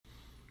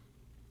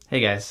Hey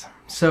guys.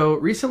 So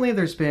recently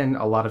there's been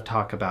a lot of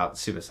talk about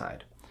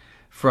suicide.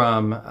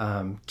 From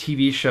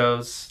TV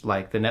shows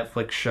like the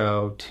Netflix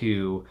show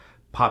to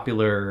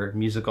popular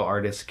musical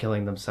artists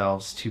killing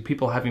themselves to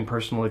people having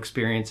personal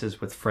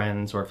experiences with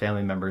friends or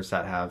family members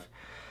that have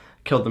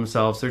killed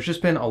themselves. There's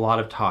just been a lot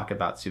of talk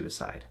about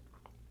suicide.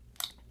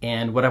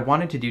 And what I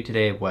wanted to do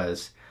today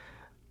was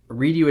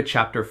read you a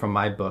chapter from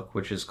my book,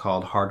 which is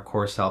called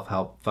Hardcore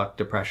Self-Help Fuck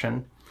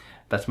Depression.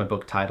 That's my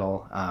book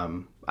title.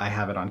 I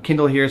have it on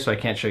Kindle here, so I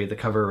can't show you the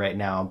cover right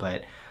now,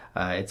 but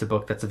it's a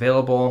book that's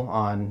available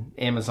on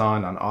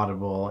Amazon, on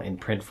Audible, in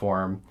print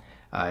form.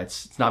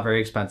 It's not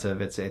very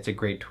expensive. It's a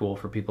great tool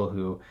for people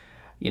who,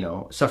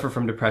 suffer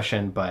from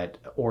depression,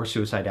 or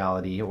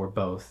suicidality, or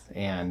both,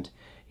 and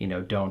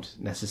don't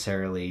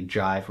necessarily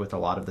jive with a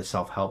lot of the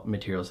self-help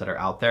materials that are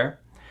out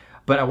there.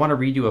 But I want to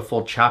read you a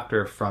full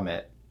chapter from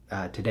it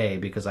today,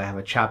 because I have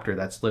a chapter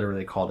that's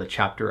literally called A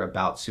Chapter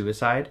About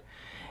Suicide.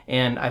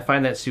 And I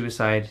find that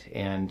suicide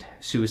and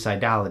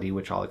suicidality,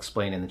 which I'll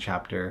explain in the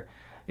chapter,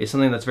 is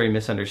something that's very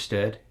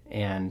misunderstood.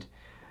 And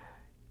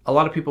a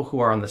lot of people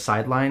who are on the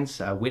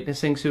sidelines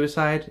witnessing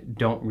suicide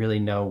don't really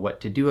know what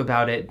to do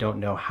about it, don't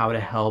know how to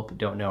help,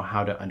 don't know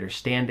how to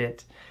understand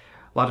it.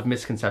 A lot of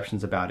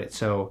misconceptions about it.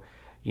 So,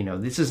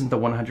 this isn't the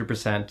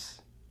 100%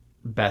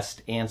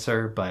 best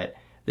answer, but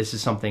this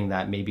is something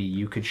that maybe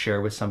you could share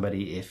with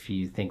somebody if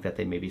you think that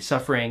they may be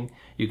suffering.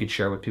 You could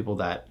share with people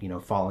that,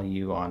 follow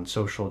you on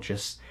social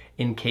just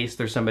in case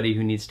there's somebody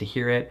who needs to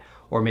hear it,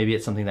 or maybe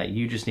it's something that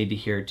you just need to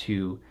hear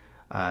to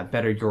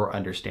better your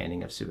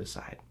understanding of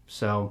suicide.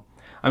 So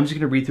I'm just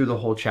going to read through the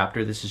whole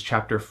chapter. This is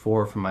chapter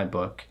 4 from my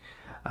book,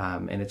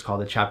 and it's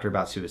called A Chapter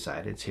About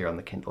Suicide. It's here on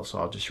the Kindle, so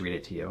I'll just read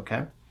it to you,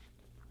 okay?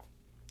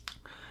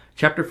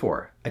 Chapter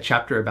 4, A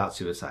Chapter About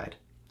Suicide.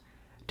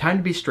 Time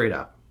to be straight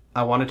up.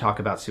 I want to talk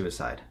about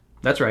suicide.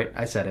 That's right,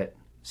 I said it.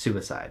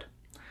 Suicide.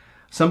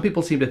 Some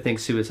people seem to think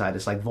suicide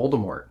is like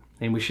Voldemort,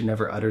 and we should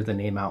never utter the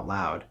name out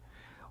loud.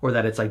 Or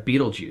that it's like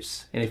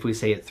Beetlejuice, and if we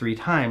say it 3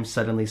 times,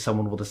 suddenly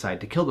someone will decide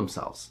to kill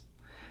themselves.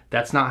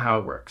 That's not how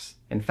it works.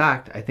 In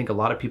fact, I think a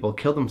lot of people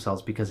kill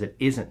themselves because it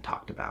isn't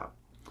talked about.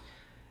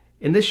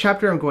 In this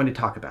chapter, I'm going to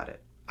talk about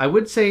it. I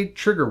would say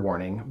trigger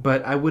warning,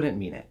 but I wouldn't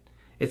mean it.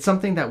 It's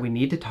something that we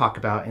need to talk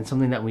about and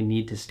something that we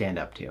need to stand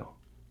up to.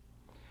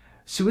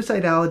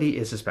 Suicidality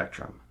is a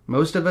spectrum.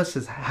 Most of us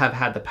have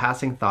had the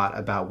passing thought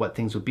about what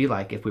things would be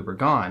like if we were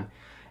gone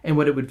and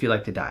what it would feel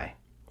like to die.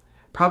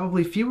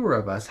 Probably fewer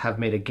of us have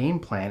made a game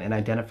plan and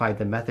identified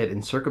the method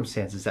and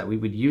circumstances that we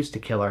would use to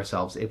kill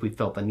ourselves if we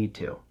felt the need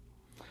to.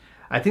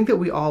 I think that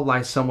we all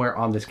lie somewhere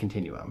on this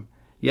continuum.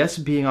 Yes,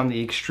 being on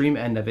the extreme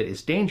end of it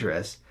is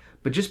dangerous,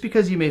 but just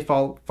because you may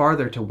fall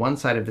farther to one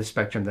side of the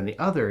spectrum than the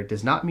other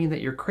does not mean that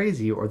you're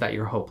crazy or that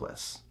you're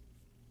hopeless.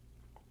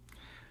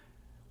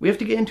 We have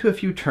to get into a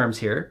few terms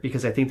here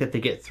because I think that they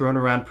get thrown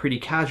around pretty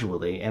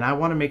casually, and I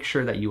want to make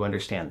sure that you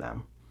understand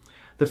them.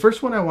 The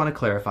first one I want to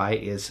clarify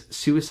is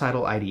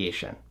suicidal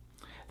ideation.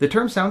 The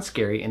term sounds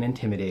scary and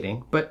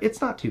intimidating, but it's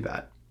not too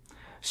bad.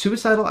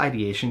 Suicidal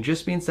ideation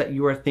just means that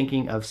you are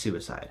thinking of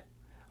suicide.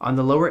 On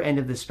the lower end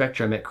of the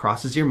spectrum, it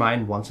crosses your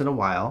mind once in a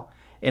while,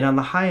 and on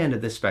the high end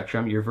of the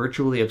spectrum, you're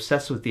virtually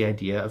obsessed with the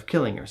idea of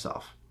killing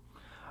yourself.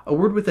 A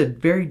word with a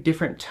very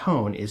different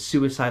tone is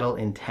suicidal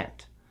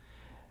intent.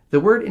 The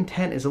word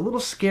intent is a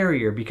little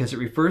scarier because it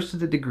refers to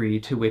the degree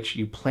to which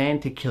you plan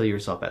to kill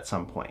yourself at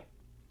some point.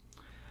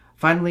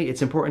 Finally,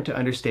 it's important to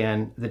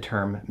understand the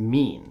term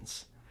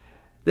means.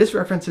 This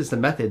references the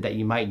method that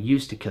you might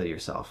use to kill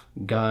yourself: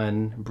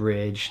 gun,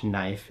 bridge,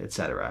 knife,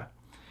 etc.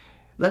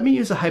 Let me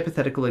use a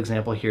hypothetical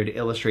example here to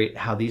illustrate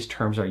how these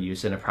terms are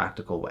used in a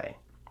practical way.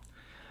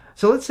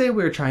 So let's say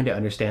we're trying to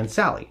understand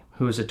Sally,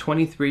 who is a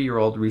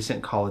 23-year-old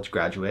recent college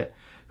graduate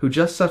who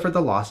just suffered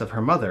the loss of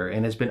her mother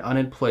and has been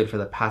unemployed for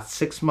the past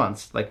 6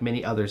 months like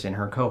many others in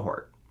her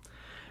cohort.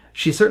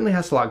 She certainly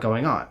has a lot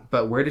going on,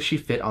 but where does she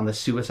fit on the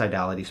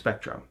suicidality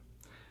spectrum?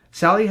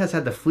 Sally has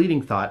had the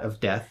fleeting thought of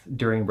death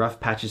during rough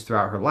patches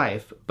throughout her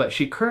life, but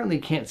she currently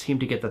can't seem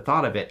to get the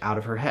thought of it out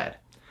of her head.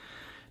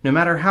 No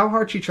matter how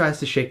hard she tries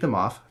to shake them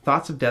off,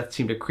 thoughts of death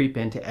seem to creep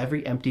into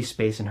every empty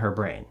space in her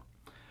brain.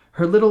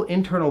 Her little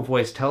internal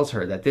voice tells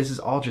her that this is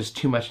all just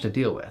too much to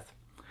deal with.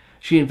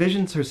 She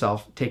envisions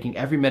herself taking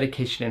every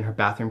medication in her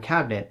bathroom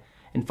cabinet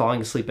and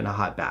falling asleep in a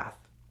hot bath.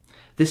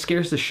 This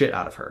scares the shit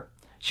out of her.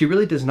 She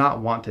really does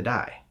not want to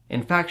die.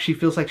 In fact, she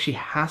feels like she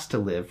has to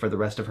live for the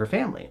rest of her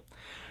family.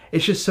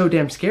 It's just so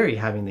damn scary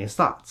having these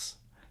thoughts.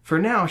 For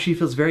now, she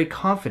feels very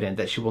confident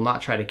that she will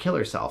not try to kill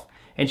herself,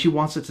 and she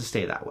wants it to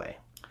stay that way.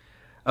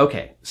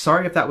 Okay,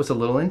 sorry if that was a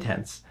little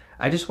intense.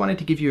 I just wanted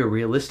to give you a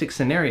realistic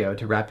scenario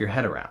to wrap your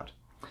head around.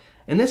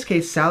 In this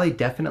case, Sally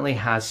definitely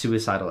has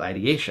suicidal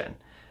ideation.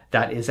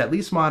 That is at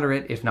least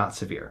moderate, if not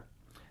severe.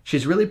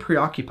 She's really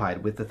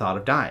preoccupied with the thought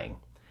of dying.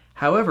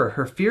 However,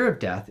 her fear of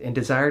death and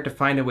desire to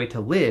find a way to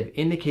live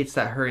indicates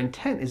that her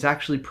intent is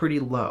actually pretty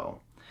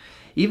low.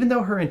 Even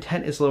though her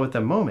intent is low at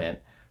the moment,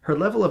 her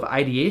level of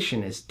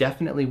ideation is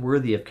definitely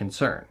worthy of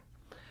concern.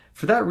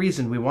 For that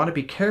reason, we want to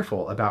be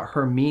careful about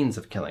her means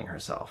of killing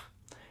herself.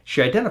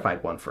 She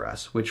identified one for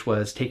us, which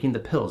was taking the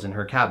pills in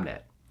her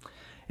cabinet.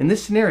 In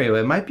this scenario,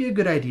 it might be a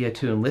good idea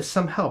to enlist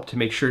some help to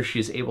make sure she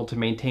is able to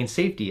maintain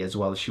safety as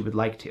well as she would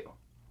like to.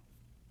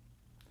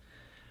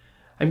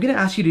 I'm going to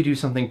ask you to do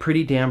something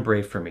pretty damn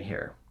brave for me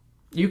here.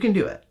 You can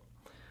do it.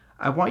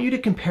 I want you to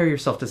compare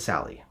yourself to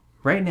Sally.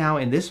 Right now,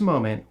 in this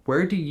moment,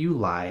 where do you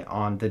lie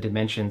on the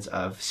dimensions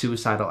of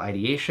suicidal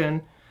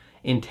ideation,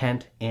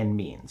 intent, and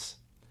means?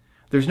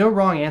 There's no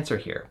wrong answer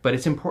here, but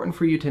it's important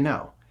for you to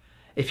know.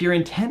 If your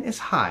intent is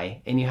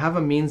high and you have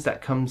a means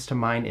that comes to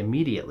mind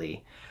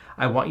immediately,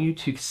 I want you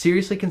to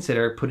seriously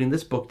consider putting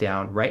this book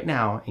down right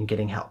now and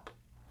getting help.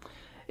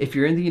 If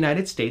you're in the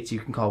United States, you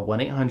can call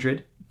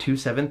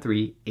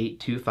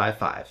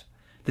 1-800-273-8255.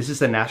 This is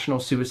the National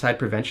Suicide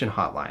Prevention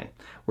Hotline,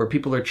 where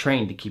people are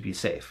trained to keep you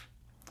safe.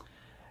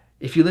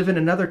 If you live in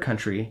another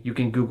country, you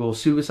can Google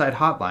Suicide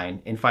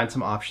Hotline and find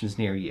some options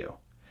near you.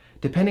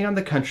 Depending on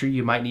the country,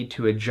 you might need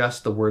to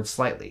adjust the words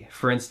slightly.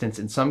 For instance,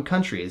 in some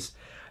countries,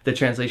 the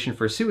translation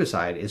for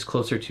suicide is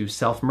closer to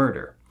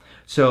self-murder.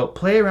 So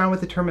play around with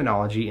the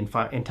terminology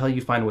until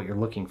you find what you're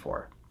looking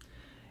for.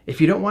 If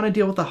you don't want to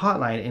deal with the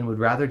hotline and would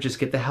rather just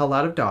get the hell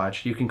out of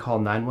Dodge, you can call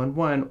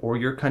 911 or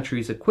your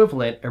country's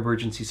equivalent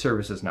emergency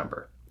services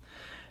number.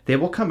 They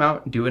will come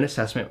out and do an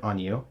assessment on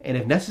you, and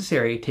if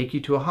necessary, take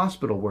you to a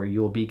hospital where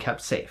you will be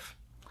kept safe.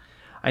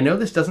 I know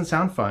this doesn't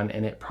sound fun,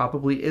 and it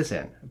probably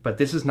isn't, but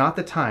this is not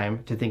the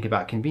time to think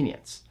about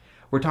convenience.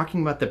 We're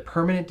talking about the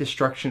permanent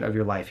destruction of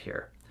your life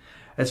here.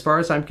 As far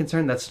as I'm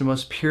concerned, that's the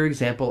most pure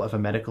example of a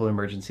medical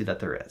emergency that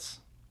there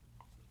is.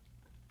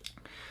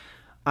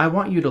 I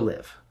want you to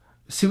live.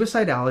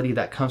 Suicidality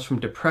that comes from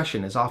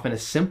depression is often a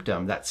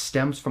symptom that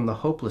stems from the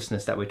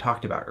hopelessness that we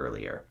talked about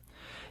earlier.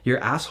 Your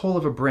asshole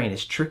of a brain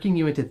is tricking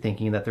you into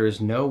thinking that there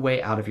is no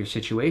way out of your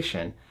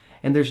situation,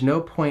 and there's no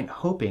point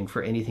hoping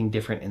for anything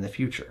different in the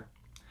future.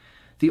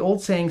 The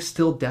old saying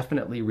still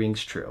definitely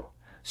rings true.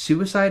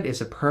 Suicide is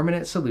a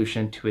permanent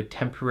solution to a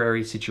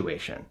temporary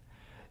situation.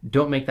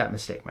 Don't make that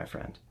mistake, my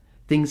friend.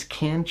 Things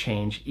can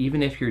change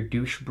even if your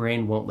douche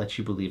brain won't let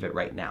you believe it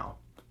right now.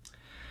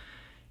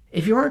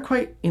 If you aren't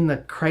quite in the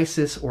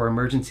crisis or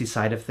emergency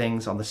side of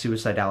things on the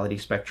suicidality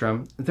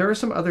spectrum, there are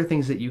some other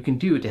things that you can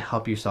do to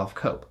help yourself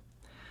cope.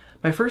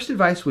 My first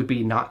advice would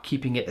be not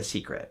keeping it a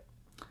secret.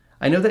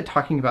 I know that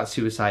talking about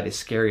suicide is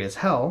scary as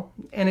hell,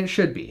 and it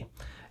should be.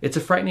 It's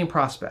a frightening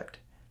prospect.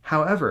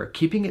 However,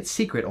 keeping it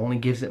secret only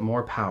gives it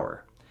more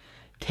power.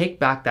 Take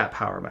back that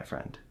power, my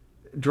friend.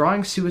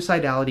 Drawing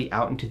suicidality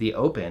out into the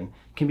open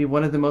can be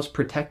one of the most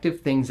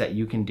protective things that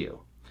you can do.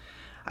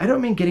 I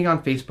don't mean getting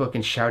on Facebook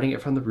and shouting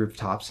it from the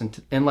rooftops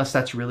unless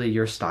that's really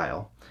your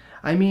style.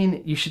 I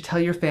mean, you should tell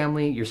your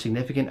family, your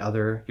significant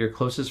other, your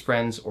closest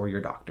friends, or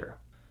your doctor.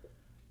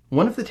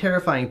 One of the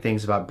terrifying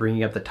things about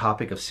bringing up the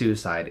topic of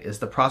suicide is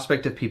the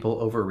prospect of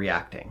people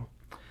overreacting.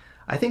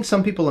 I think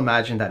some people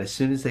imagine that as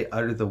soon as they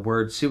utter the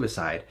word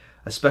suicide,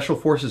 a special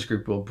forces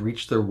group will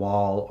breach their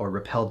wall or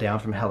rappel down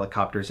from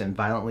helicopters and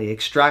violently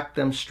extract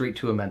them straight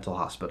to a mental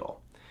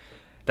hospital.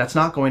 That's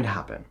not going to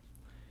happen.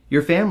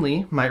 Your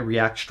family might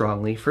react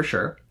strongly, for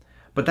sure,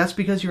 but that's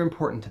because you're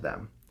important to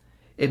them.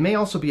 It may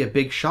also be a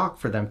big shock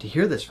for them to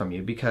hear this from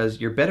you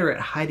because you're better at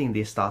hiding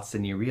these thoughts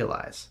than you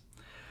realize.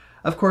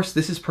 Of course,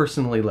 this is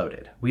personally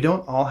loaded. We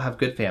don't all have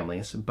good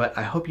families, but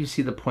I hope you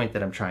see the point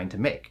that I'm trying to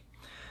make.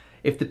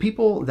 If the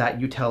people that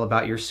you tell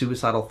about your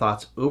suicidal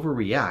thoughts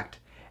overreact,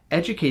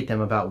 educate them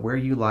about where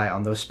you lie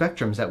on those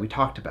spectrums that we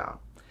talked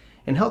about,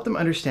 and help them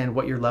understand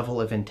what your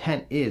level of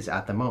intent is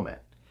at the moment.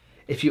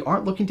 If you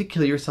aren't looking to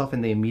kill yourself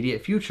in the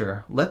immediate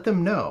future, let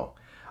them know.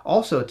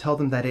 Also, tell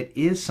them that it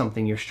is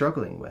something you're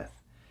struggling with.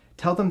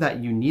 Tell them that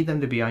you need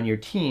them to be on your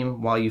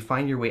team while you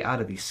find your way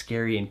out of these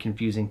scary and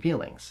confusing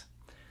feelings.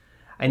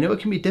 I know it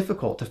can be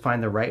difficult to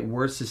find the right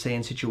words to say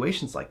in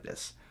situations like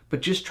this,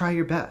 but just try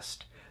your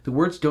best. The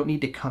words don't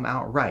need to come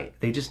out right,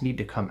 they just need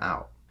to come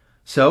out.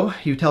 So,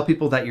 you tell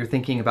people that you're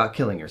thinking about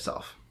killing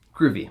yourself.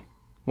 Groovy.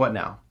 What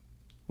now?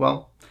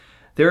 Well,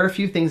 there are a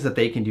few things that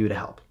they can do to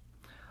help.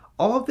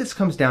 All of this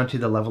comes down to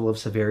the level of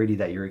severity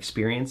that you're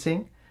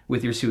experiencing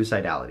with your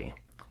suicidality.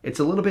 It's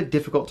a little bit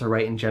difficult to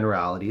write in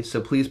generalities,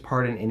 so please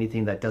pardon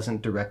anything that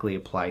doesn't directly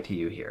apply to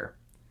you here.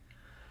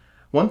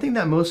 One thing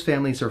that most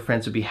families or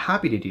friends would be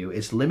happy to do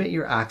is limit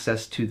your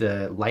access to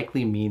the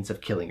likely means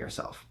of killing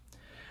yourself.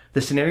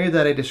 The scenario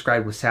that I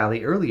described with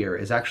Sally earlier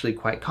is actually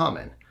quite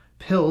common.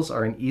 Pills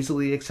are an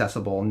easily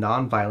accessible,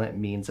 non-violent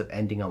means of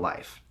ending a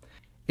life.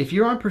 If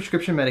you're on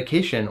prescription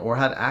medication or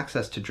have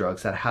access to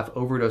drugs that have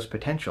overdose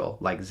potential,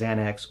 like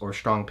Xanax or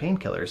strong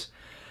painkillers,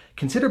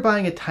 consider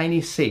buying a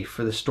tiny safe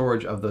for the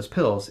storage of those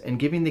pills and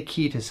giving the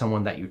key to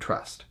someone that you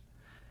trust.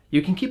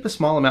 You can keep a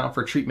small amount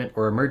for treatment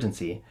or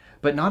emergency,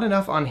 but not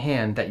enough on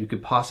hand that you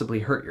could possibly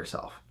hurt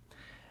yourself.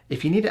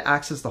 If you need to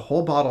access the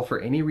whole bottle for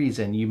any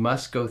reason, you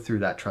must go through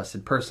that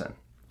trusted person.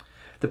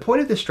 The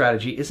point of this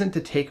strategy isn't to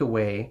take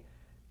away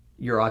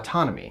your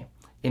autonomy.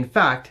 In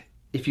fact,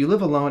 if you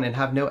live alone and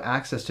have no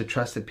access to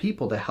trusted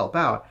people to help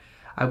out,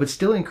 I would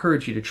still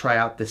encourage you to try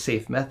out the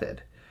safe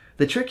method.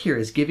 The trick here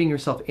is giving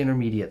yourself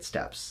intermediate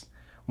steps.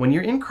 When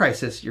you're in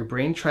crisis, your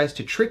brain tries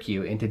to trick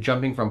you into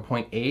jumping from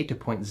point A to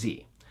point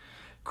Z.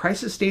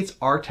 Crisis states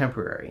are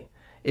temporary.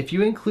 If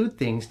you include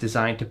things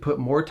designed to put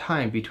more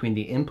time between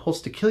the impulse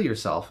to kill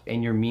yourself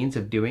and your means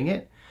of doing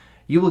it,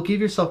 you will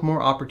give yourself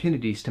more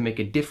opportunities to make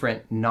a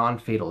different,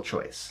 non-fatal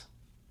choice.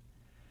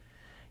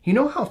 You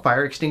know how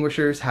fire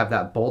extinguishers have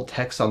that bold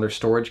text on their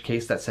storage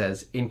case that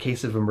says, "In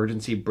case of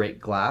emergency, break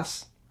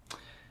glass"?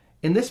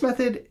 In this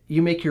method,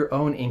 you make your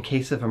own "in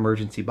case of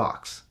emergency"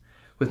 box.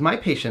 With my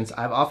patients,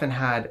 I've often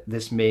had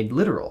this made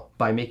literal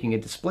by making a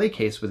display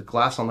case with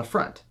glass on the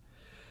front.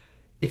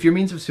 If your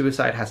means of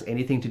suicide has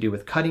anything to do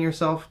with cutting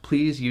yourself,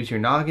 please use your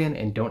noggin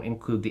and don't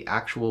include the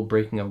actual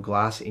breaking of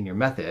glass in your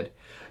method.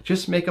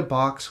 Just make a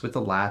box with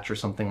a latch or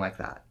something like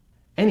that.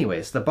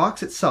 Anyways, the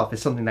box itself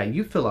is something that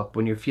you fill up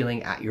when you're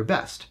feeling at your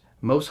best,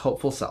 most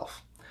hopeful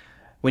self.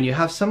 When you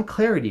have some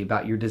clarity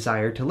about your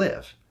desire to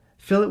live,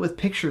 fill it with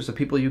pictures of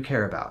people you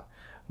care about,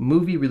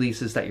 movie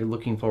releases that you're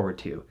looking forward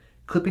to,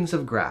 clippings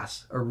of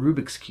grass, a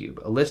Rubik's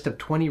Cube, a list of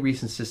 20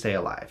 reasons to stay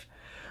alive.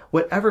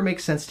 Whatever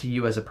makes sense to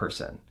you as a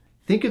person.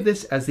 Think of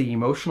this as the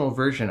emotional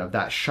version of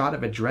that shot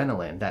of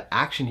adrenaline that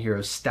action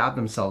heroes stab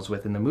themselves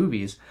with in the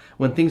movies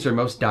when things are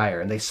most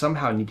dire and they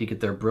somehow need to get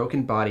their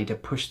broken body to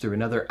push through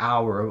another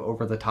hour of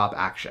over-the-top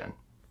action.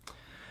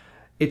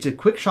 It's a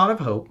quick shot of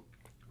hope,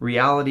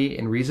 reality,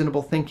 and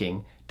reasonable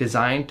thinking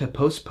designed to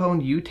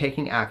postpone you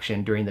taking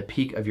action during the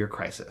peak of your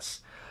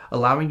crisis,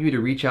 allowing you to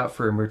reach out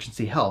for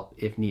emergency help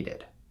if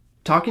needed.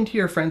 Talking to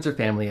your friends or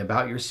family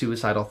about your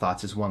suicidal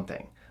thoughts is one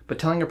thing, but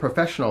telling a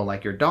professional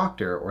like your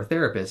doctor or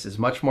therapist is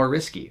much more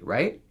risky,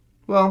 right?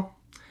 Well,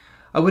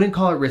 I wouldn't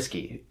call it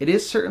risky. It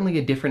is certainly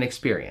a different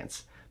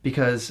experience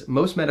because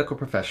most medical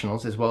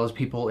professionals, as well as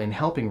people in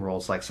helping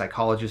roles like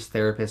psychologists,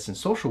 therapists, and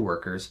social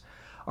workers,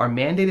 are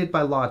mandated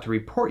by law to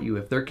report you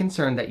if they're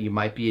concerned that you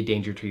might be a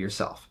danger to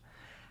yourself.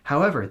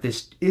 However,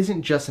 this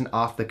isn't just an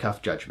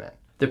off-the-cuff judgment.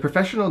 The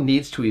professional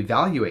needs to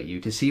evaluate you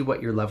to see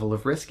what your level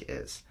of risk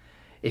is.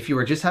 If you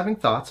are just having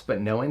thoughts but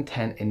no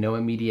intent and no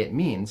immediate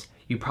means,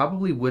 you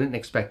probably wouldn't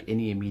expect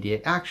any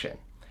immediate action.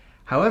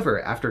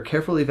 However, after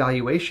careful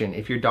evaluation,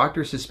 if your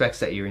doctor suspects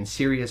that you're in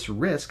serious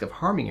risk of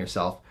harming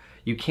yourself,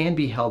 you can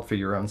be held for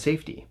your own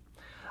safety.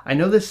 I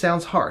know this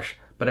sounds harsh,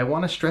 but I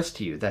want to stress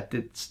to you that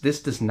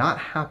this does not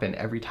happen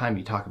every time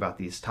you talk about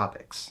these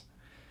topics.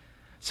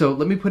 So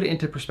let me put it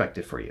into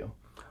perspective for you.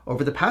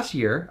 Over the past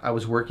year, I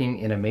was working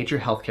in a major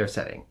healthcare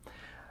setting,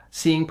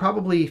 seeing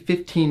probably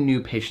 15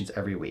 new patients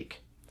every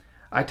week.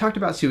 I talked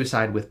about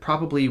suicide with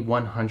probably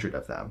 100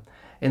 of them,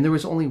 and there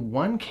was only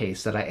one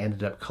case that I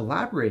ended up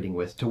collaborating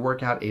with to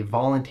work out a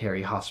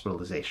voluntary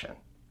hospitalization.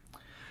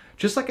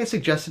 Just like I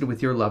suggested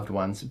with your loved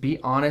ones, be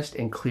honest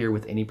and clear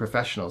with any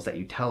professionals that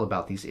you tell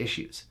about these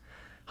issues.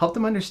 Help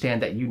them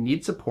understand that you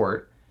need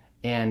support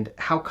and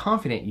how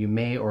confident you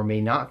may or may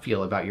not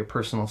feel about your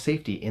personal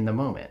safety in the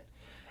moment.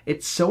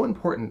 It's so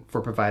important for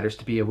providers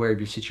to be aware of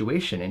your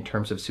situation in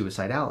terms of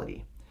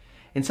suicidality.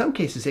 In some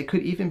cases, it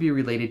could even be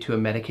related to a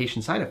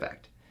medication side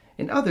effect.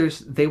 In others,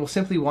 they will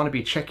simply want to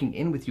be checking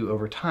in with you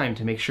over time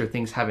to make sure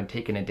things haven't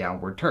taken a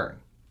downward turn.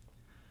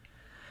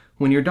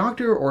 When your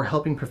doctor or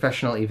helping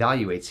professional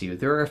evaluates you,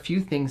 there are a few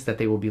things that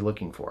they will be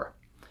looking for.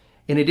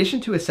 In addition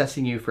to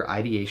assessing you for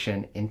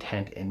ideation,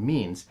 intent, and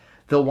means,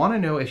 they'll want to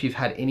know if you've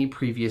had any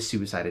previous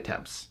suicide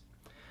attempts.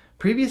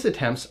 Previous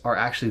attempts are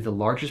actually the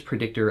largest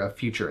predictor of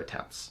future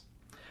attempts.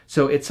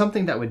 So it's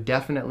something that would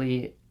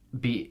definitely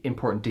be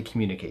important to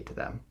communicate to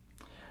them.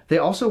 They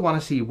also want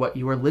to see what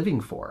you are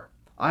living for.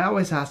 I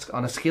always ask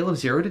on a scale of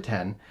 0 to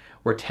 10,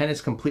 where 10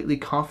 is completely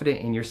confident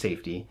in your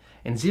safety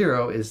and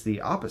 0 is the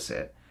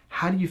opposite,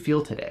 how do you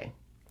feel today?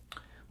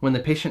 When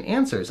the patient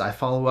answers, I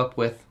follow up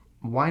with,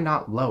 why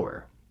not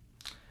lower?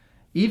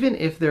 Even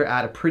if they're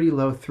at a pretty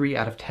low 3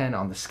 out of 10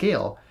 on the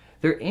scale,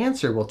 their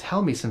answer will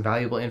tell me some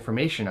valuable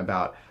information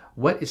about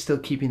what is still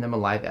keeping them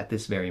alive at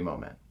this very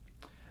moment.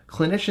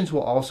 Clinicians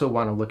will also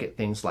want to look at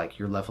things like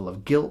your level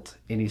of guilt,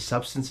 any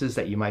substances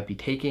that you might be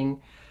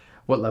taking,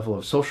 what level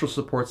of social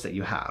supports that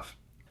you have.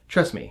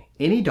 Trust me,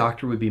 any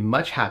doctor would be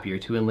much happier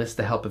to enlist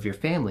the help of your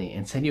family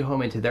and send you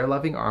home into their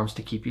loving arms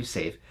to keep you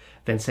safe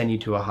than send you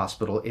to a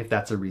hospital if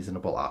that's a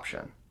reasonable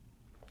option.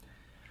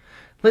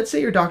 Let's say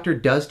your doctor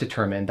does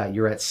determine that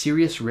you're at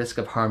serious risk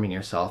of harming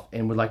yourself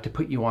and would like to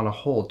put you on a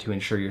hold to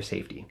ensure your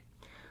safety.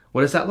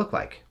 What does that look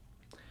like?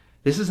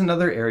 This is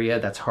another area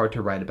that's hard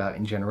to write about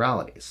in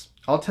generalities.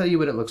 I'll tell you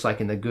what it looks like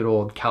in the good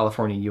old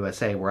California,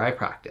 USA, where I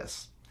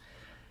practice.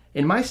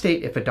 In my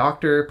state, if a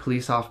doctor,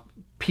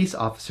 peace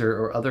officer,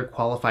 or other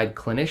qualified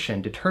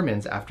clinician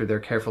determines after their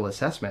careful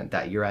assessment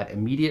that you're at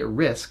immediate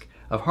risk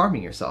of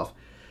harming yourself,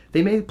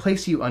 they may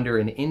place you under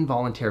an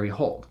involuntary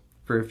hold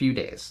for a few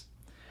days.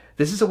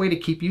 This is a way to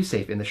keep you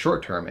safe in the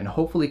short term and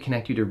hopefully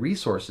connect you to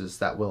resources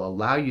that will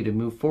allow you to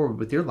move forward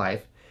with your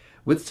life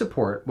with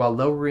support while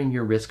lowering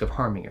your risk of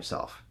harming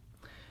yourself.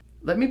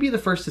 Let me be the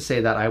first to say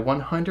that I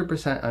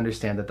 100%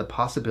 understand that the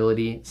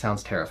possibility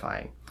sounds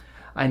terrifying.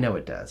 I know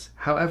it does.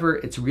 However,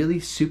 it's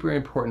really super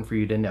important for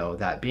you to know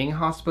that being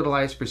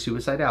hospitalized for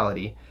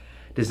suicidality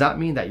does not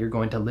mean that you're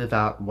going to live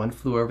out One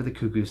Flew Over the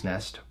Cuckoo's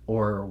Nest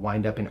or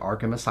wind up in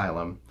Arkham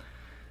Asylum.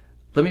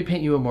 Let me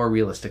paint you a more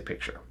realistic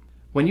picture.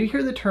 When you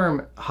hear the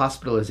term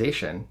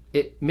hospitalization,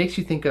 it makes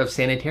you think of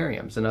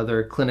sanitariums and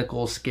other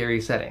clinical, scary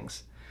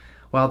settings.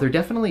 While there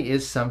definitely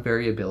is some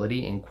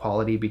variability in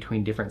quality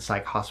between different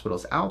psych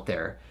hospitals out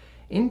there,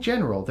 in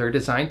general, they're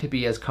designed to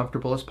be as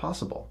comfortable as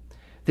possible.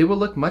 They will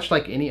look much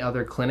like any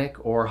other clinic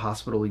or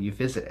hospital you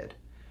visited.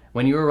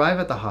 When you arrive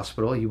at the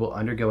hospital, you will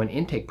undergo an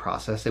intake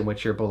process in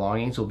which your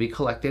belongings will be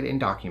collected and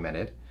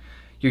documented.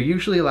 You're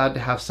usually allowed to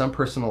have some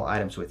personal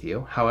items with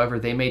you. However,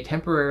 they may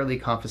temporarily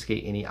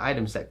confiscate any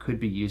items that could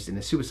be used in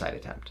a suicide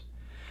attempt.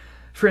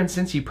 For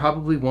instance, you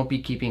probably won't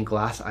be keeping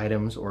glass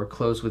items or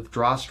clothes with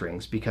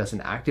drawstrings because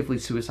an actively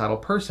suicidal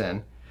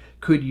person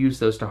could use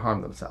those to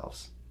harm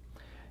themselves.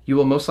 You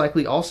will most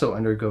likely also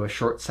undergo a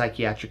short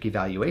psychiatric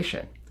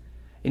evaluation.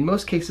 In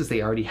most cases,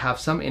 they already have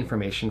some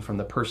information from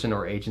the person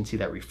or agency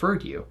that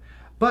referred you,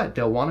 but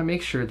they'll want to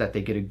make sure that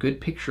they get a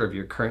good picture of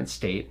your current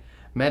state,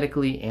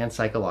 medically and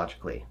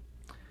psychologically.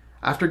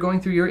 After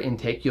going through your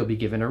intake, you'll be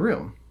given a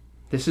room.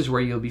 This is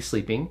where you'll be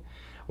sleeping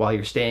while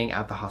you're staying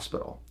at the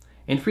hospital.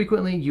 And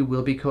frequently, you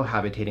will be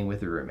cohabitating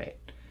with a roommate.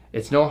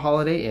 It's no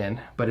Holiday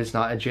Inn, but it's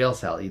not a jail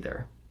cell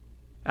either.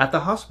 At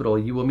the hospital,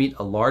 you will meet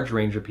a large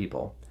range of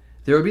people.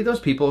 There will be those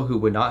people who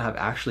would not have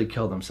actually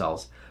killed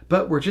themselves,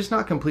 but were just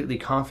not completely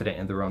confident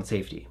in their own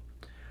safety.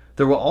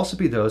 There will also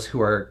be those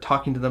who are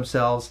talking to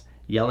themselves,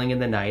 yelling in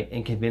the night,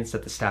 and convinced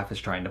that the staff is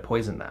trying to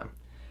poison them.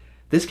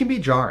 This can be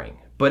jarring,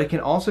 but it can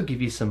also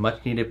give you some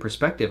much-needed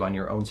perspective on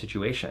your own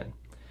situation.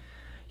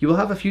 You will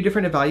have a few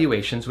different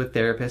evaluations with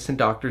therapists and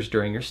doctors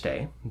during your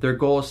stay. Their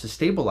goal is to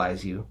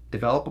stabilize you,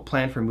 develop a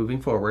plan for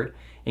moving forward,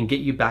 and get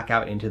you back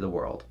out into the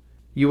world.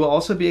 You will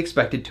also be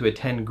expected to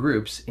attend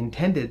groups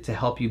intended to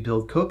help you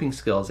build coping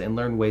skills and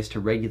learn ways to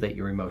regulate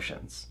your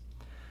emotions.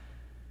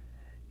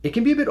 It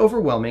can be a bit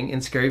overwhelming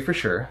and scary for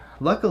sure.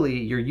 Luckily,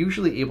 you're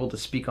usually able to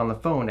speak on the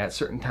phone at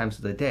certain times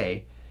of the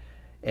day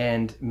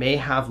and may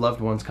have loved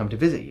ones come to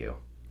visit you.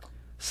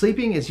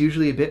 Sleeping is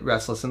usually a bit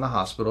restless in the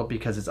hospital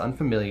because it's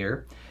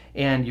unfamiliar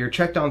and you're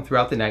checked on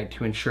throughout the night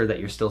to ensure that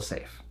you're still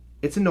safe.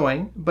 It's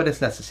annoying, but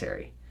it's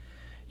necessary.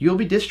 You'll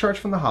be discharged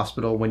from the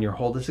hospital when your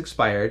hold is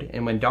expired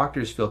and when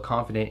doctors feel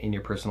confident in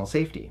your personal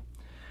safety.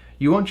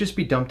 You won't just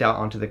be dumped out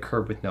onto the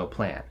curb with no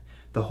plan.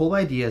 The whole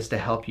idea is to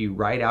help you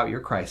ride out your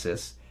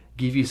crisis,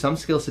 give you some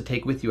skills to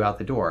take with you out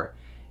the door,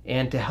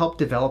 and to help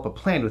develop a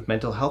plan with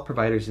mental health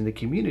providers in the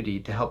community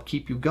to help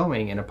keep you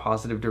going in a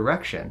positive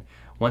direction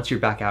once you're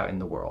back out in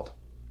the world.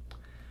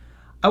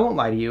 I won't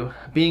lie to you,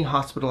 being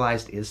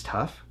hospitalized is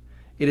tough.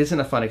 It isn't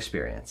a fun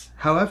experience.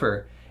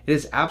 However, it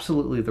is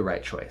absolutely the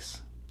right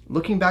choice.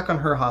 Looking back on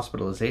her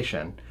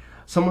hospitalization,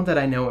 someone that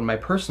I know in my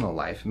personal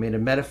life made a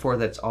metaphor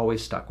that's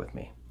always stuck with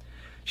me.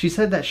 She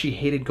said that she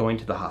hated going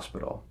to the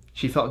hospital.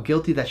 She felt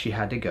guilty that she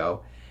had to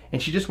go, and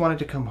she just wanted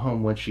to come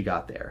home once she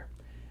got there.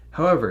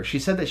 However, she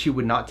said that she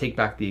would not take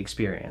back the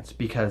experience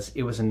because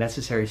it was a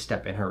necessary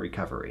step in her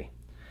recovery.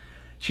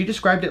 She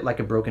described it like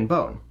a broken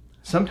bone.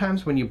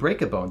 Sometimes when you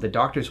break a bone, the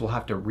doctors will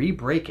have to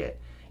re-break it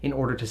in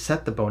order to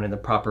set the bone in the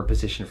proper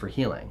position for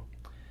healing.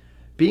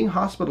 Being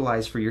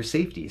hospitalized for your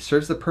safety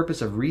serves the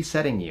purpose of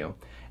resetting you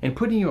and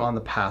putting you on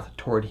the path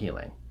toward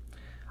healing.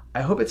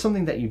 I hope it's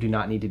something that you do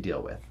not need to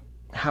deal with.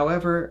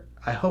 However,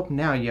 I hope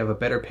now you have a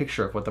better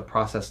picture of what the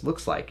process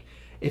looks like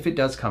if it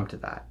does come to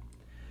that.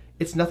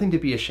 It's nothing to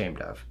be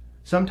ashamed of.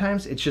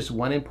 Sometimes it's just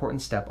one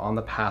important step on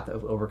the path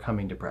of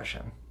overcoming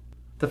depression.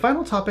 The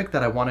final topic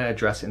that I want to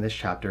address in this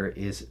chapter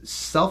is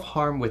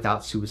self-harm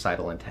without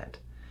suicidal intent.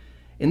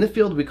 In the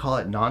field, we call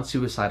it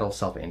non-suicidal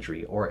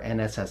self-injury, or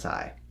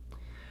NSSI.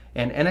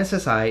 And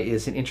NSSI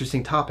is an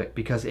interesting topic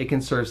because it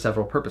can serve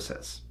several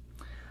purposes.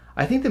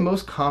 I think the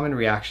most common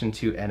reaction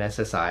to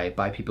NSSI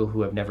by people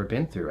who have never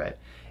been through it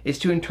is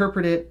to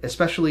interpret it,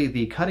 especially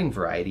the cutting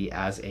variety,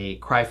 as a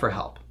cry for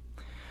help.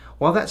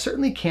 While that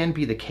certainly can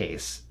be the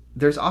case,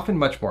 there's often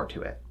much more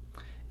to it.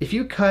 If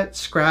you cut,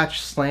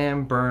 scratch,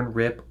 slam, burn,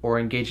 rip, or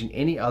engage in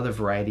any other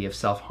variety of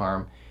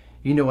self-harm,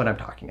 you know what I'm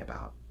talking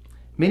about.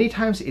 Many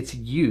times it's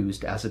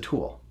used as a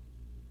tool.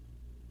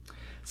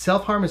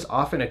 Self-harm is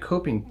often a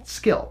coping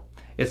skill.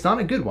 It's not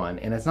a good one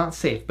and it's not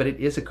safe, but it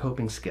is a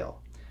coping skill.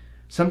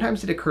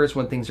 Sometimes it occurs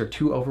when things are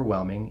too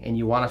overwhelming and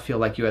you want to feel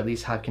like you at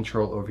least have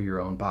control over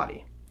your own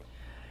body.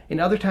 And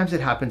other times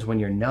it happens when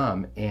you're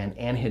numb and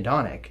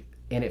anhedonic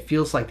and it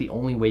feels like the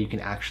only way you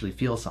can actually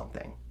feel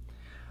something.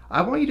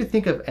 I want you to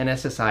think of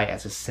NSSI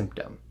as a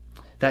symptom.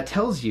 That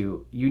tells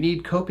you you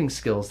need coping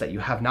skills that you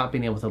have not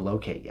been able to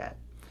locate yet.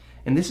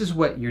 And this is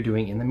what you're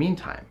doing in the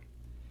meantime.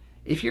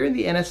 If you're in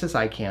the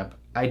NSSI camp,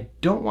 I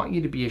don't want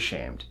you to be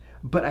ashamed,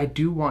 but I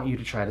do want you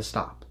to try to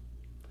stop.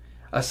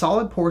 A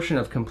solid portion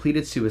of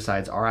completed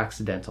suicides are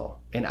accidental,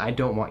 and I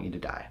don't want you to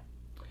die.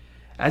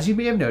 As you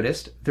may have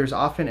noticed, there's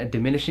often a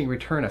diminishing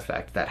return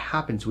effect that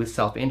happens with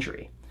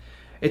self-injury.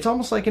 It's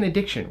almost like an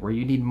addiction where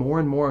you need more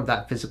and more of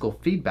that physical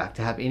feedback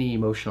to have any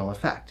emotional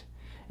effect.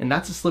 And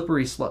that's a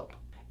slippery slope.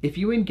 If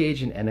you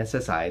engage in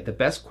NSSI, the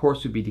best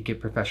course would be to get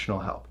professional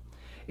help.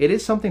 it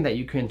is something that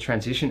you can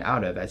transition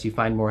out of as you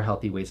find more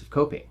healthy ways of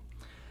coping.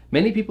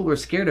 Many people are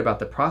scared about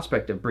the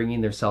prospect of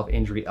bringing their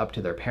self-injury up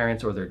to their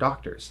parents or their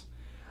doctors.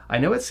 I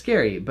know it's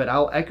scary, but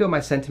I'll echo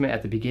my sentiment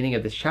at the beginning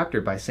of this chapter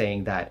by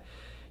saying that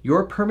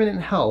your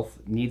permanent health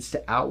needs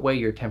to outweigh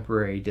your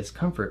temporary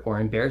discomfort or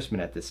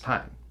embarrassment at this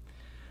time.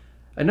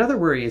 Another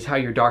worry is how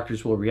your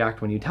doctors will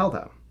react when you tell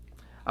them.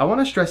 I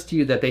want to stress to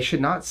you that they should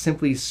not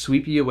simply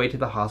sweep you away to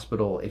the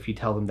hospital if you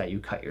tell them that you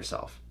cut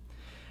yourself.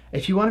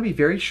 If you want to be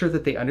very sure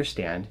that they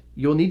understand,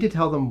 you'll need to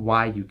tell them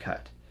why you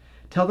cut.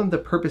 Tell them the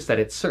purpose that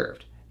it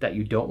served, that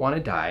you don't want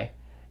to die,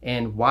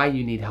 and why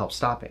you need help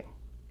stopping.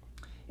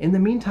 In the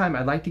meantime,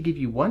 I'd like to give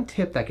you one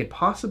tip that could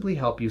possibly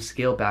help you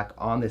scale back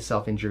on this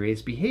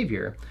self-injurious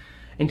behavior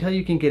until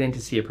you can get in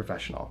to see a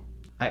professional.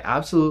 I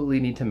absolutely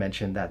need to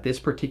mention that this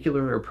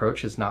particular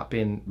approach has not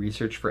been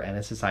researched for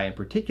NSSI in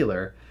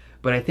particular,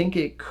 but I think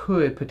it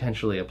could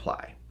potentially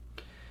apply.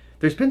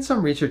 There's been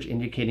some research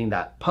indicating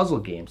that puzzle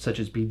games such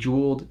as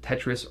Bejeweled,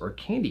 Tetris, or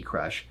Candy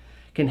Crush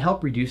can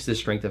help reduce the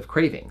strength of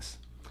cravings.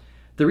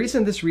 The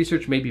reason this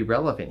research may be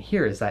relevant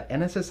here is that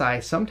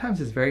NSSI sometimes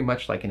is very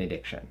much like an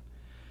addiction.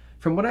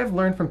 From what I've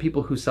learned from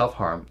people who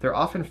self-harm, they're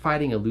often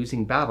fighting a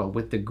losing battle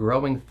with the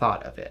growing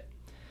thought of it.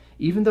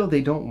 Even though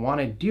they don't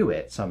want to do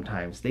it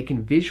sometimes, they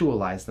can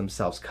visualize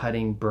themselves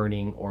cutting,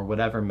 burning, or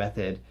whatever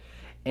method,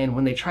 and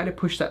when they try to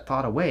push that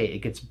thought away, it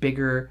gets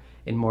bigger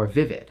and more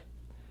vivid.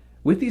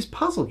 With these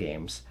puzzle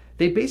games,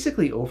 they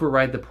basically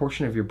override the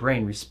portion of your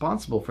brain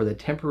responsible for the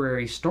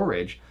temporary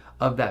storage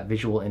of that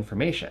visual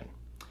information.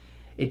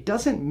 It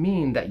doesn't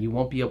mean that you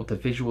won't be able to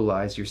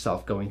visualize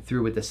yourself going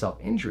through with the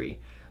self-injury,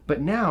 but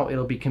now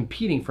it'll be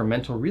competing for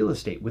mental real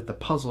estate with the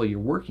puzzle you're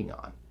working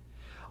on.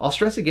 I'll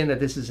stress again that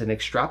this is an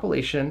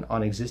extrapolation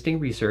on existing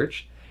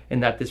research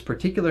and that this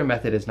particular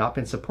method has not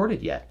been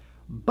supported yet,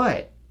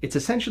 but it's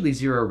essentially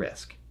zero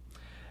risk.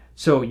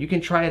 So you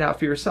can try it out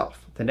for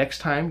yourself. The next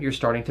time you're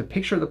starting to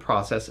picture the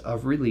process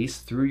of release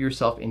through your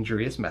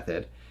self-injurious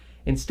method,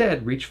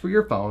 instead reach for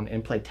your phone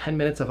and play 10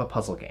 minutes of a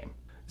puzzle game.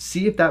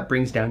 See if that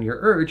brings down your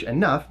urge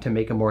enough to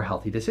make a more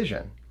healthy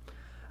decision.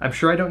 I'm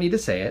sure I don't need to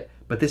say it,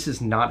 but this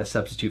is not a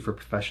substitute for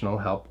professional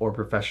help or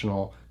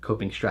professional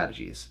coping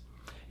strategies.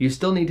 You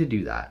still need to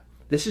do that.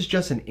 This is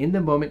just an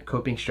in-the-moment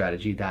coping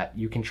strategy that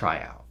you can try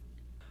out.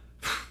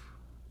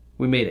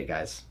 We made it,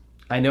 guys.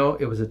 I know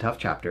it was a tough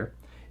chapter.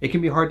 It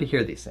can be hard to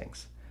hear these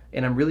things,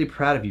 and I'm really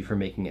proud of you for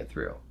making it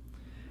through.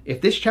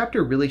 If this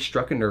chapter really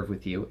struck a nerve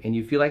with you and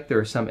you feel like there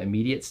are some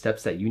immediate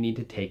steps that you need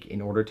to take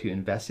in order to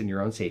invest in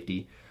your own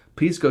safety,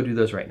 please go do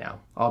those right now.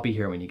 I'll be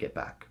here when you get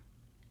back.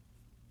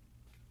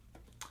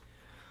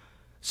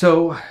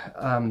 So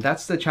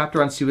that's the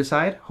chapter on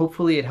suicide.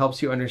 Hopefully it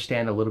helps you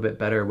understand a little bit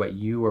better what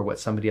you or what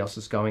somebody else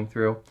is going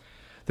through.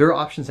 There are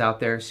options out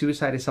there.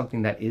 Suicide is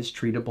something that is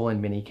treatable in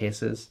many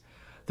cases.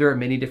 There are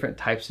many different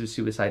types of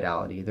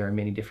suicidality. There are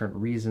many different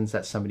reasons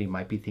that somebody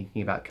might be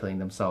thinking about killing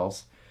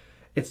themselves.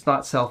 It's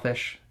not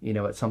selfish.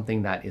 It's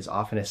something that is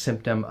often a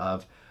symptom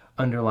of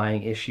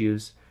underlying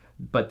issues,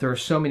 but there are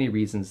so many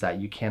reasons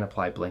that you can't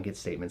apply blanket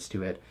statements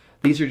to it.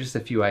 These are just a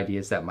few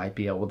ideas that might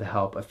be able to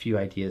help, a few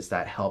ideas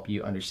that help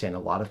you understand a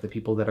lot of the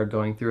people that are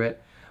going through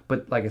it.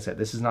 But like I said,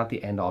 this is not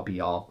the end-all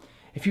be-all.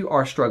 If you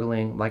are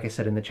struggling, like I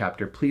said in the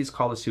chapter, please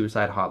call the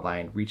suicide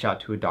hotline, reach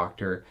out to a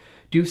doctor,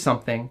 do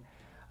something.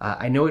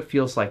 I know it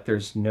feels like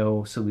there's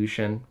no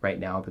solution right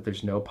now, that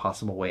there's no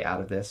possible way out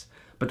of this,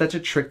 but that's a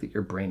trick that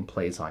your brain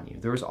plays on you.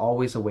 There is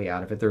always a way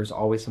out of it. There's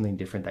always something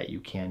different that you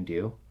can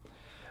do,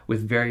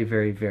 with very,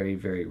 very, very,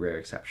 very rare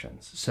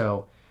exceptions.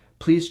 So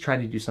please try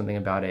to do something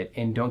about it,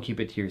 and don't keep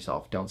it to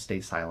yourself. Don't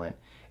stay silent.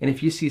 And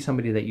if you see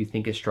somebody that you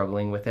think is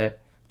struggling with it,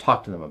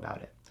 talk to them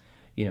about it.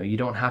 You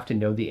don't have to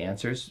know the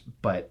answers,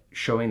 but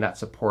showing that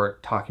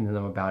support, talking to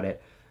them about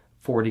it,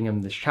 forwarding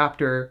them this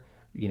chapter,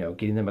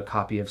 getting them a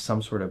copy of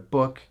some sort of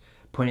book,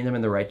 pointing them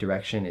in the right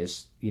direction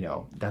is,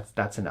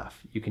 that's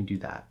enough. You can do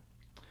that.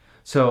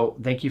 So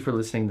thank you for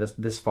listening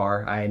this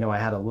far. I know I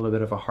had a little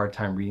bit of a hard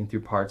time reading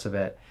through parts of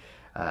it.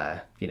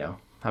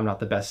 I'm not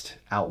the best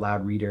out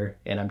loud reader,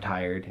 and I'm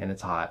tired and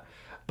it's hot,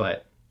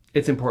 but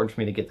it's important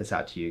for me to get this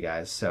out to you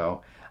guys.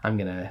 So I'm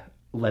gonna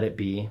let it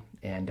be.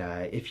 And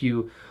if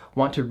you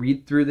want to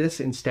read through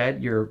this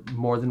instead, you're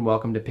more than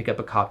welcome to pick up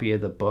a copy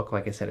of the book.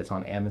 Like I said, it's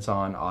on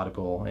Amazon,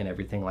 Audible, and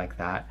everything like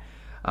that.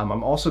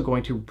 I'm also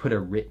going to put a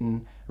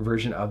written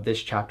version of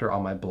this chapter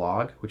on my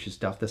blog, which is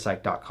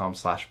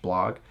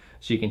duffthepsych.com/blog.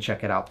 So you can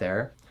check it out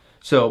there.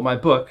 So my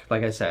book,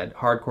 like I said,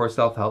 Hardcore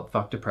Self-Help,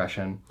 Fuck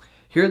Depression.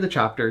 Here are the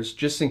chapters,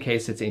 just in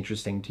case it's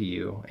interesting to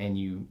you and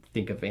you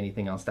think of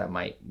anything else that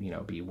might,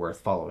 be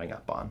worth following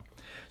up on.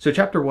 So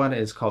chapter 1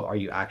 is called Are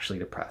You Actually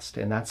Depressed?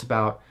 And that's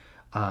about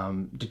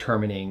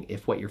determining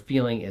if what you're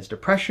feeling is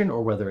depression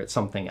or whether it's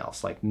something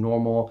else, like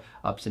normal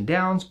ups and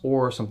downs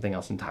or something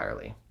else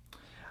entirely.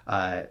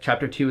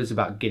 Chapter 2 is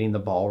about getting the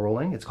ball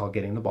rolling. It's called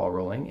Getting the Ball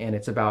Rolling, and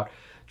it's about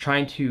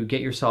trying to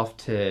get yourself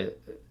to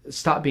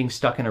stop being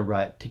stuck in a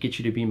rut, to get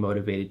you to be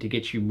motivated, to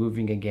get you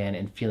moving again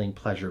and feeling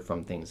pleasure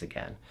from things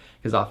again,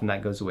 because often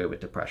that goes away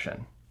with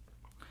depression.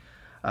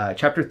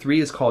 Chapter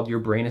 3 is called Your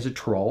Brain is a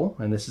Troll,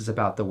 and this is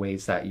about the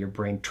ways that your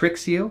brain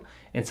tricks you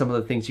and some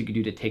of the things you can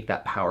do to take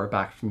that power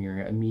back from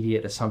your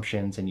immediate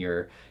assumptions and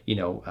your,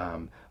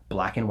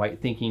 black and white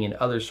thinking and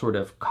other sort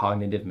of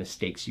cognitive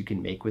mistakes you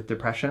can make with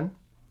depression.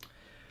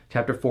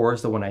 Chapter 4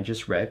 is the one I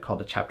just read, called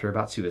A Chapter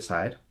About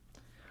Suicide.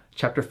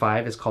 Chapter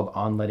 5 is called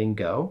On Letting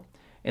Go,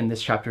 and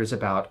this chapter is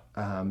about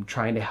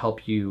trying to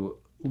help you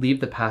leave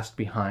the past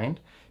behind,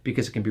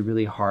 because it can be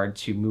really hard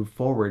to move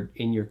forward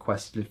in your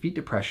quest to defeat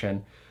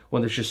depression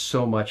when there's just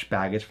so much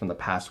baggage from the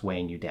past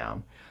weighing you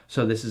down.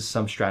 So this is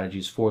some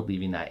strategies for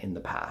leaving that in the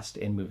past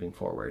and moving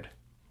forward.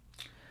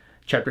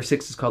 Chapter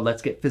 6 is called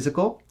Let's Get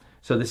Physical.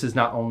 So this is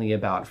not only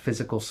about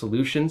physical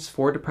solutions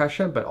for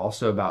depression, but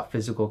also about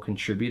physical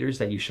contributors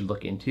that you should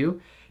look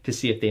into to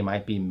see if they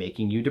might be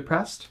making you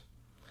depressed.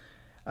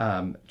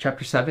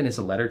 Chapter 7 is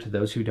a letter to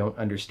those who don't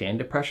understand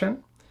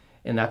depression.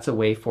 And that's a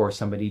way for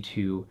somebody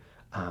to,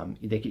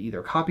 they could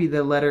either copy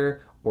the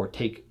letter or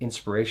take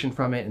inspiration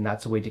from it. And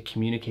that's a way to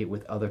communicate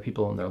with other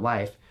people in their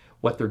life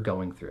what they're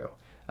going through.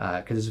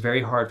 Because it's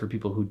very hard for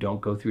people who don't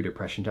go through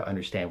depression to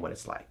understand what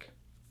it's like.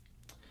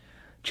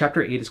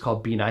 Chapter 8 is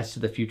called Be Nice to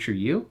the Future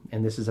You.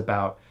 And this is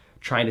about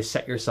trying to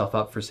set yourself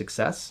up for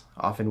success.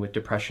 Often with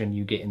depression,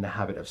 you get in the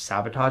habit of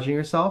sabotaging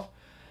yourself.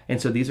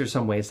 And so these are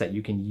some ways that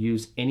you can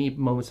use any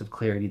moments of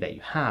clarity that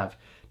you have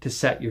to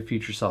set your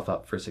future self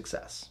up for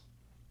success.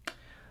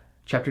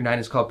 Chapter 9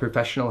 is called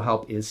Professional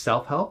Help is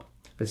Self-Help.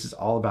 This is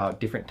all about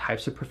different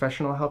types of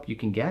professional help you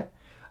can get,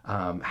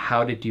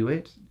 how to do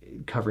it,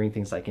 covering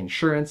things like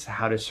insurance,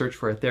 how to search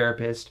for a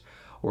therapist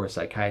or a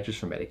psychiatrist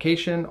for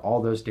medication,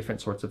 all those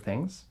different sorts of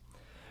things.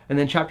 And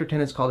then chapter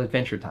 10 is called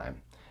Adventure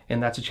Time.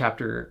 And that's a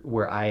chapter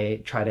where I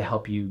try to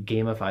help you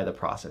gamify the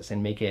process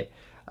and make it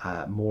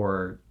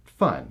more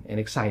fun and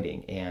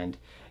exciting, and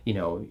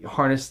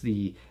harness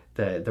the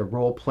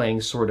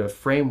role-playing sort of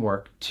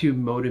framework to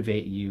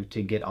motivate you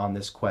to get on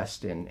this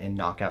quest and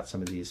knock out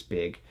some of these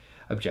big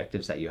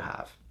objectives that you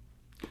have.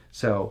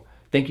 So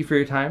thank you for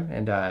your time,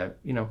 and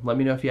let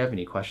me know if you have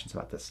any questions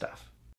about this stuff.